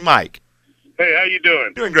 Good morning, Mike. Hey, how you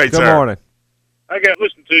doing? Doing great, sir. Good morning. I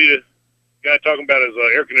listened to you, guy talking about his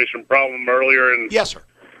air conditioning problem earlier, and yes, sir.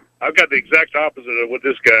 I've got the exact opposite of what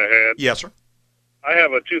this guy had. Yes, sir. I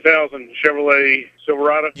have a 2000 Chevrolet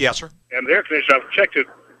Silverado. Yes, sir. And the air conditioner, I've checked it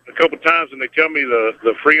a couple of times, and they tell me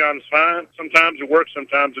the Freon's fine. Sometimes it works,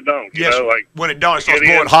 sometimes it don't. Yes, you know, like when it don't, it starts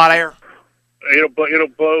blowing hot air. It'll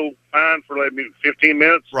blow fine for maybe 15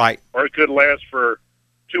 minutes. Right. Or it could last for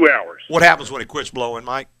 2 hours. What happens when it quits blowing,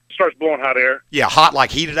 Mike? It starts blowing hot air. Yeah, hot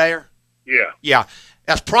like heated air? Yeah. Yeah.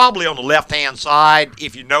 That's probably on the left-hand side.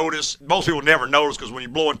 If you notice, most people never notice because when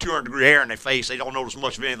you're blowing 200-degree air in their face, they don't notice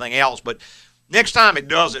much of anything else. But next time it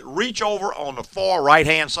does it, reach over on the far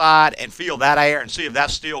right-hand side and feel that air and see if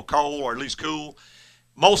that's still cold or at least cool.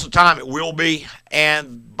 Most of the time it will be.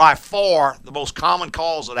 And by far, the most common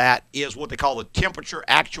cause of that is what they call the temperature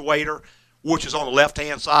actuator, which is on the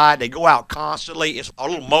left-hand side. They go out constantly. It's a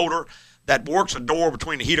little motor that works a door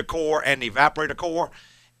between the heater core and the evaporator core.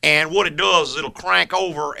 And what it does is it'll crank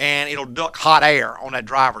over and it'll duct hot air on that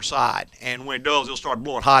driver's side. And when it does, it'll start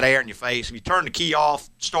blowing hot air in your face. If you turn the key off,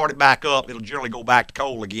 start it back up, it'll generally go back to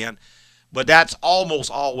cold again. But that's almost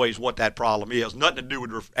always what that problem is. Nothing to do with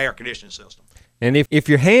your air conditioning system. And if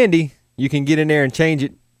you're handy, you can get in there and change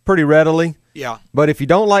it pretty readily. Yeah. But if you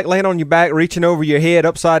don't like laying on your back, reaching over your head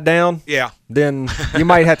upside down, then you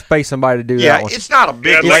might have to pay somebody to do that one. It's not a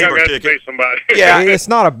big labor ticket. It's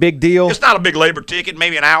not a big deal. It's not a big labor ticket,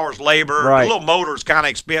 maybe an hour's labor. Right. The little motor is kind of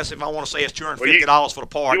expensive. I want to say it's $250 for the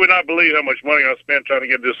part. You would not believe how much money I spent trying to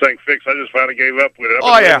get this thing fixed. I just finally gave up with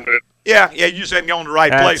it. Yeah, you just hadn't gone to the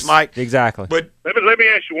right place, Mike. Exactly. But let me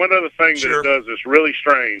ask you one other thing that it does that's really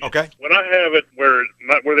strange. Okay. When I have it where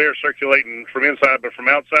not where the air's circulating from inside but from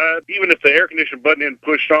outside, even if the air conditioning button isn't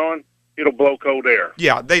pushed on, it'll blow cold air.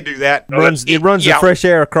 Yeah, they do that. It runs the fresh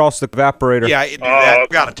air across the evaporator. Yeah, it do that. I've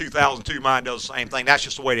got a 2002. Mine does the same thing. That's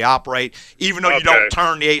just the way they operate. Even though you don't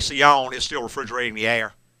turn the AC on, it's still refrigerating the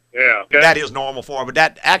air. Yeah. Okay. That is normal for it, but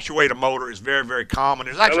that actuator motor is very, very common.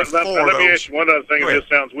 There's actually four of those. Let me ask you one other thing. This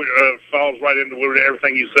falls right into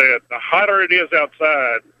everything you said. The hotter it is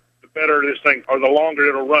outside, the better this thing, or the longer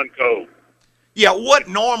it'll run cold. Yeah, what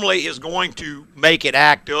normally is going to make it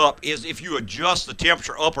act up is if you adjust the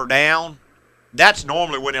temperature up or down. That's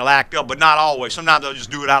normally when it'll act up, but not always. Sometimes they'll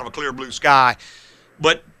just do it out of a clear blue sky.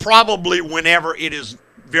 But probably whenever it is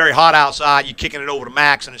very hot outside, you're kicking it over to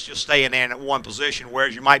max, and it's just staying there in that one position,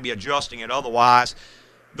 whereas you might be adjusting it otherwise.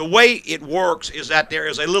 The way it works is that there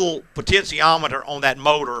is a little potentiometer on that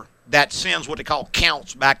motor that sends what they call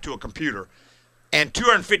counts back to a computer. And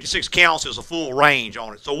 256 counts is a full range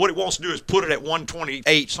on it. So what it wants to do is put it at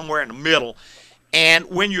 128, somewhere in the middle. And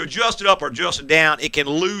when you adjust it up or adjust it down, it can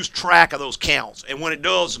lose track of those counts. And when it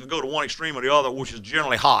does, it can go to one extreme or the other, which is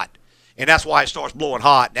generally hot. And that's why it starts blowing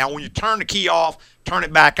hot. Now, when you turn the key off, turn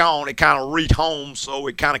it back on, it kind of rehomes, so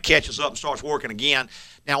it kind of catches up and starts working again.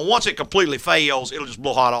 Now, once it completely fails, it'll just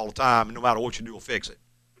blow hot all the time, and no matter what you do, it'll fix it.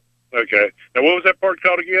 Okay. Now, what was that part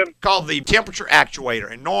called again? Called the temperature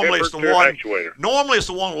actuator, and normally it's the Temperature one. actuator. Normally it's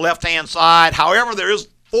the one on the left-hand side. However, there is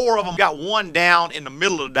 4 of them. Got one down in the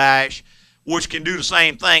middle of the dash, which can do the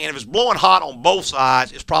same thing. And if it's blowing hot on both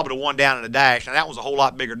sides, it's probably the one down in the dash. Now that was a whole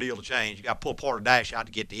lot bigger deal to change. You got to pull part of the dash out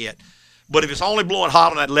to get to it. But if it's only blowing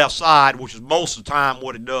hot on that left side, which is most of the time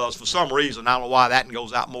what it does, for some reason, I don't know why that one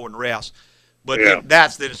goes out more than the rest. But Yeah. then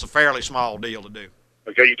it's a fairly small deal to do.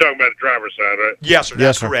 Okay, you're talking about the driver's side, right? Yes, sir.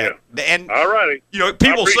 That's correct. And all righty.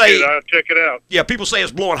 People I say, I'll check it out. Yeah, people say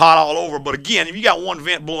it's blowing hot all over. But again, if you got one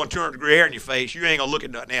vent blowing 200-degree air in your face, you ain't gonna look at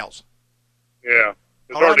nothing else. Yeah.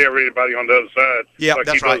 There's All hardly right. ever anybody on the other side. Yeah, So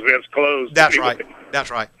that's keep right. those vents closed. That's anyway. right. That's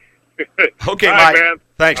right. Okay, All Mike. right, man.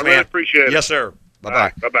 Thanks, I man. really appreciate it. Yes, sir. Bye-bye. All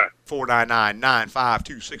right, bye-bye.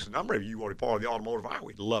 499-9526, the number. If you want to be part of the automotive hour,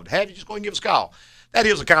 we'd love to have you. Just go ahead and give us a call. That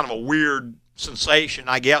is a kind of a weird sensation,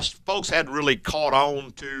 I guess. Folks hadn't really caught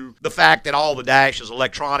on to the fact that all the dash is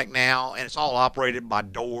electronic now, and it's all operated by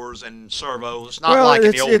doors and servos. It's not like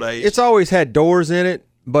in the old days. It's always had doors in it,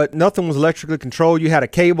 but nothing was electrically controlled. You had a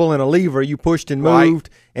cable and a lever you pushed and moved,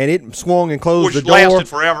 and it swung and closed Which the door. lasted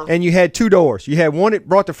forever. And you had 2 doors. You had one that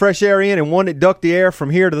brought the fresh air in and one that ducked the air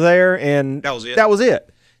from here to there, and that was it. That was it.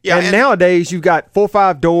 Yeah, and and nowadays you've got 4 or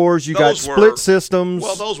 5 doors. You got Those split were- systems.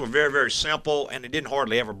 Well, those were very, very simple, and it didn't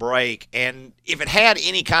hardly ever break. And if it had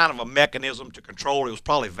any kind of a mechanism to control it, it was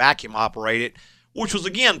probably vacuum operated, which was,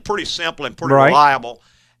 again, pretty simple and pretty Right. reliable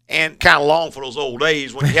and kind of long for those old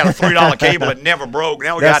days when you had a $3 cable that never broke.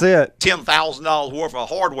 Now we That's got it. $10,000 worth of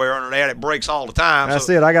hardware under that. It breaks all the time. That's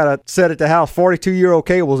so, it. I got a set at the house, 42-year-old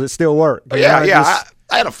cables that still work. You know,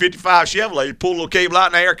 I had a 55 Chevrolet. You pull a little cable out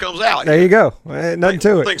and the air comes out. There you go. Nothing to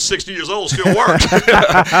I it. think 60 years old still works.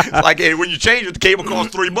 Like when you change it, the cable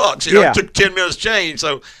costs $3. You know, Yeah. It took 10 minutes to change.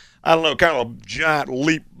 So I don't know, kind of a giant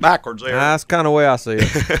leap backwards there. That's kind of the way I see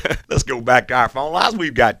it. Let's go back to our phone lines.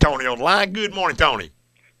 We've got Tony on the line. Good morning, Tony.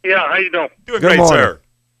 Yeah, how you doing? Doing Good great, morning. sir.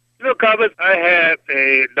 Look, I had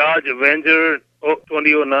a Dodge Avenger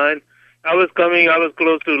 2009. I was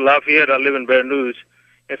close to Lafayette. I live in Baton Rouge.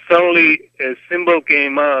 And suddenly a symbol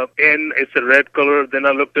came up, and it's a red color. Then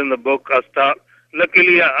I looked in the book. I stopped.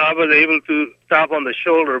 Luckily, I was able to stop on the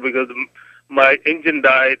shoulder because my engine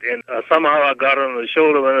died, and somehow I got it on the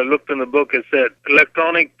shoulder. When I looked in the book, it said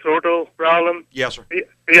electronic throttle problem. Yes, sir.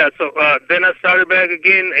 Yeah, so then I started back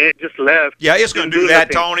again, and it just left. Yeah, it's going to Didn't do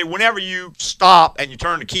that, nothing. Tony. Whenever you stop and you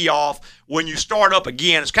turn the key off, when you start up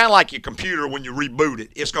again, it's kind of like your computer when you reboot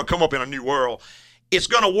it. It's going to come up in a new world. It's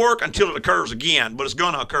going to work until it occurs again, but it's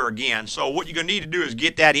going to occur again. So what you're going to need to do is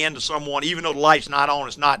get that into someone, even though the light's not on,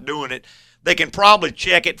 it's not doing it. They can probably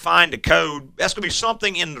check it, find the code. That's going to be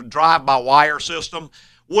something in the drive-by-wire system.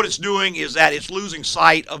 What it's doing is that it's losing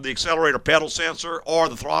sight of the accelerator pedal sensor or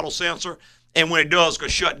the throttle sensor, and when it does, it's going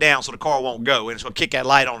to shut down so the car won't go, and it's going to kick that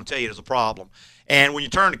light on and tell you there's a problem. And when you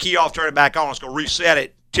turn the key off, turn it back on, it's going to reset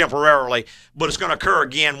it temporarily, but it's going to occur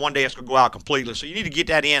again. One day it's going to go out completely. So you need to get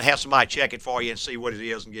that in, have somebody check it for you and see what it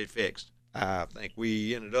is and get it fixed. I think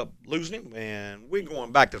we ended up losing him, and we're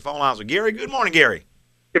going back to the phone lines with Gary. Good morning, Gary.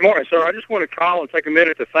 Good morning, sir. I just want to call and take a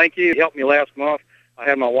minute to thank you. You helped me last month. I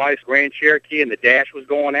had my wife's Grand Cherokee, and the dash was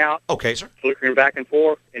going out. Okay, sir. Flickering back and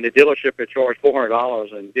forth, and the dealership had charged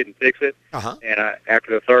 $400 and didn't fix it. Uh-huh. And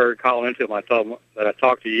after the third call into them, I told them that I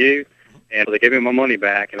talked to you, and they gave me my money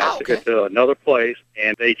back, and I took it to another place,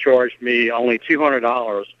 and they charged me only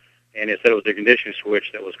 $200, and it said it was the ignition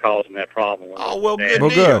switch that was causing that problem. Oh, well, good Well,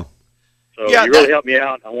 deal. good. So Yeah, you really helped me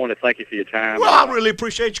out. I want to thank you for your time. Well, I really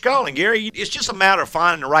appreciate you calling, Gary. It's just a matter of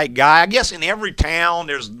finding the right guy. I guess in every town,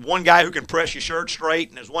 there's one guy who can press your shirt straight,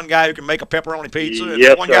 and there's one guy who can make a pepperoni pizza, and Yes,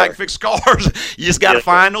 there's one guy sir. who can fix cars. You just got to Yes,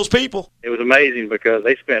 find those people. It was amazing because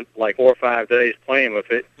they spent like 4 or 5 days playing with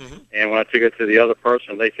it, Mm-hmm. and when I took it to the other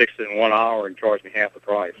person, they fixed it in 1 hour and charged me half the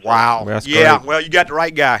price. Wow. That's Yeah, great. well, you got the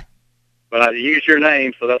right guy. But I used your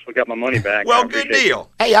name, so that's what got my money back. Well, I good appreciate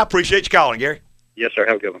deal. Hey, I appreciate you calling, Gary. it. Yes, sir.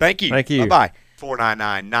 Have a good one. Thank you. Thank you. Bye-bye.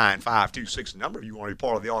 499-9526, the number if you want to be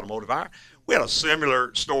part of the automotive hour. We had a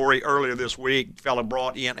similar story earlier this week. A fella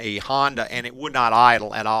brought in a Honda, and it would not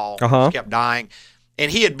idle at all. It Uh-huh. just kept dying.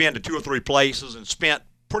 And he had been to 2 or 3 places and spent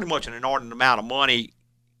pretty much an inordinate amount of money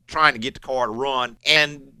trying to get the car to run.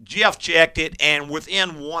 And Jeff checked it, and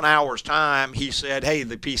within 1 hour's time, he said, hey,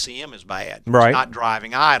 the PCM is bad. Right. It's not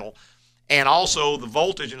driving idle. And also, the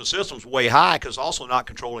voltage in the system's way high because it's also not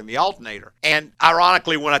controlling the alternator. And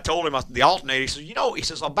ironically, when I told him the alternator, he says, he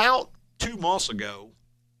says, about 2 months ago,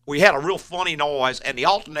 we had a real funny noise, and the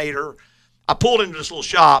alternator, I pulled into this little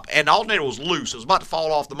shop, and the alternator was loose. It was about to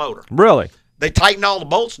fall off the motor. Really? They tightened all the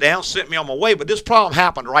bolts down, sent me on my way, but this problem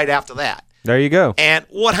happened right after that. There you go. And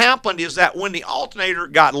what happened is that when the alternator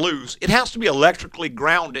got loose, it has to be electrically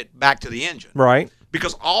grounded back to the engine. Right.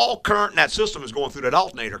 Because all current in that system is going through that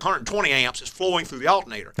alternator. 120 amps is flowing through the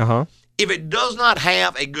alternator. Uh-huh. If it does not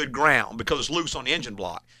have a good ground because it's loose on the engine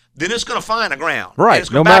block, then it's going to find a ground. Right,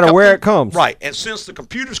 no matter where it comes. Right, and since the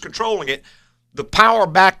computer's controlling it, the power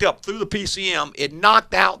backed up through the PCM, it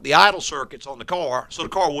knocked out the idle circuits on the car, so the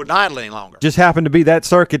car wouldn't idle any longer. Just happened to be that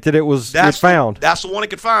circuit that it found. That's the one it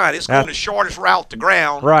could find. It's going the shortest route to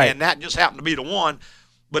ground, right. And that just happened to be the one.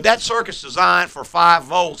 But that circuit's designed for 5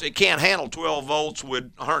 volts. It can't handle 12 volts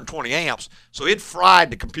with 120 amps, so it fried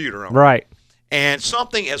the computer on it. Right. And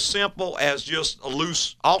something as simple as just a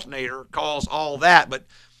loose alternator caused all that. But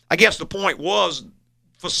I guess the point was,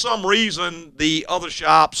 for some reason, the other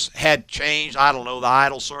shops had changed. I don't know, the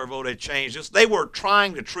idle servo had changed. They were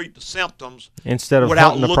trying to treat the symptoms instead of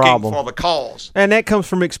without hunting the looking problem for the cause. And that comes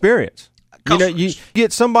from experience. You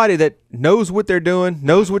get somebody that knows what they're doing,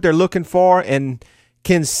 knows what they're looking for, and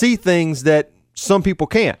can see things that some people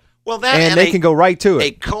can't. Well, that and they can go right to it.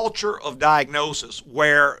 A culture of diagnosis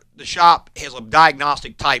where the shop is a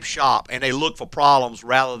diagnostic type shop and they look for problems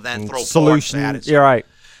rather than throw parts at it. Yeah, right.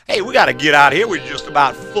 Hey, we got to get out of here. We're just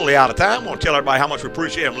about fully out of time. I want to tell everybody how much we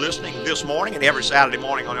appreciate them listening this morning and every Saturday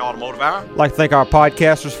morning on the Automotive Hour. I'd like to thank our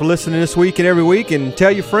podcasters for listening this week and every week, and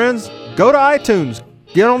tell your friends, go to iTunes.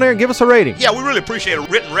 Get on there and give us a rating. Yeah, we really appreciate a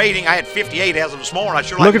written rating. I had 58 as of this morning. I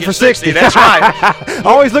sure looking like to for get 60. That's right.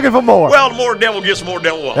 Always looking for more. Well, the more devil gets, the more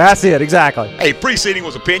devil wants. That's it, exactly. Hey, preceding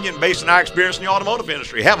was opinion based on our experience in the automotive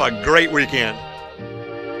industry. Have a great weekend.